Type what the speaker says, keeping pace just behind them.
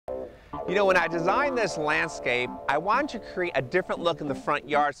You know, when I designed this landscape, I wanted to create a different look in the front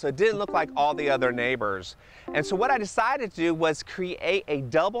yard so it didn't look like all the other neighbors. And so what I decided to do was create a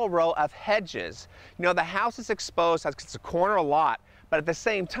double row of hedges. You know, the house is exposed, it's a corner lot, but at the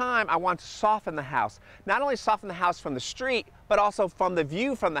same time, I want to soften the house. Not only soften the house from the street, but also from the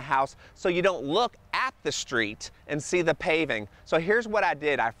view from the house so you don't look at the street and see the paving. So here's what I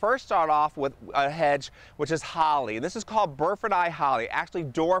did. I first started off with a hedge, which is holly. This is called Burfordi Holly, actually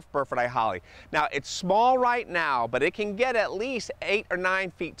Dwarf Burfordi Holly. Now, it's small right now, but it can get at least 8 or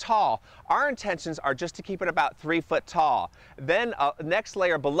 9 feet tall. Our intentions are just to keep it about 3 foot tall. Then next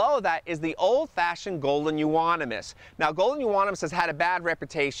layer below that is the old-fashioned Golden Euonymus. Now, Golden Euonymus has had a bad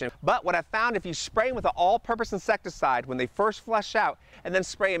reputation, but what I found, if you spray them with an all-purpose insecticide when they first flush out, and then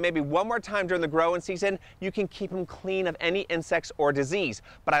spray them maybe one more time during the growing season, you can keep them clean of any insects or disease.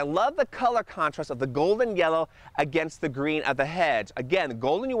 But I love the color contrast of the golden yellow against the green of the hedge. Again,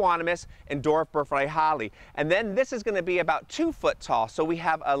 Golden Euonymus and Dwarf Burfordi Holly. And then this is going to be about 2 foot tall, so we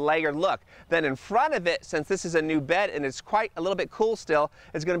have a layered look. Then in front of it, since this is a new bed and it's quite a little bit cool still,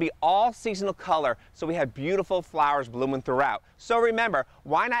 it's going to be all seasonal color, so we have beautiful flowers blooming throughout. So remember,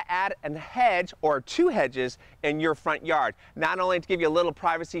 why not add a hedge or 2 hedges in your front yard? Not only to give you a little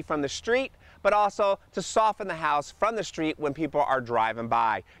privacy from the street, but also to soften the house from the street when people are driving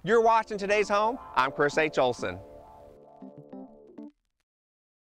by. You're watching Today's Home. I'm Chris H. Olsen.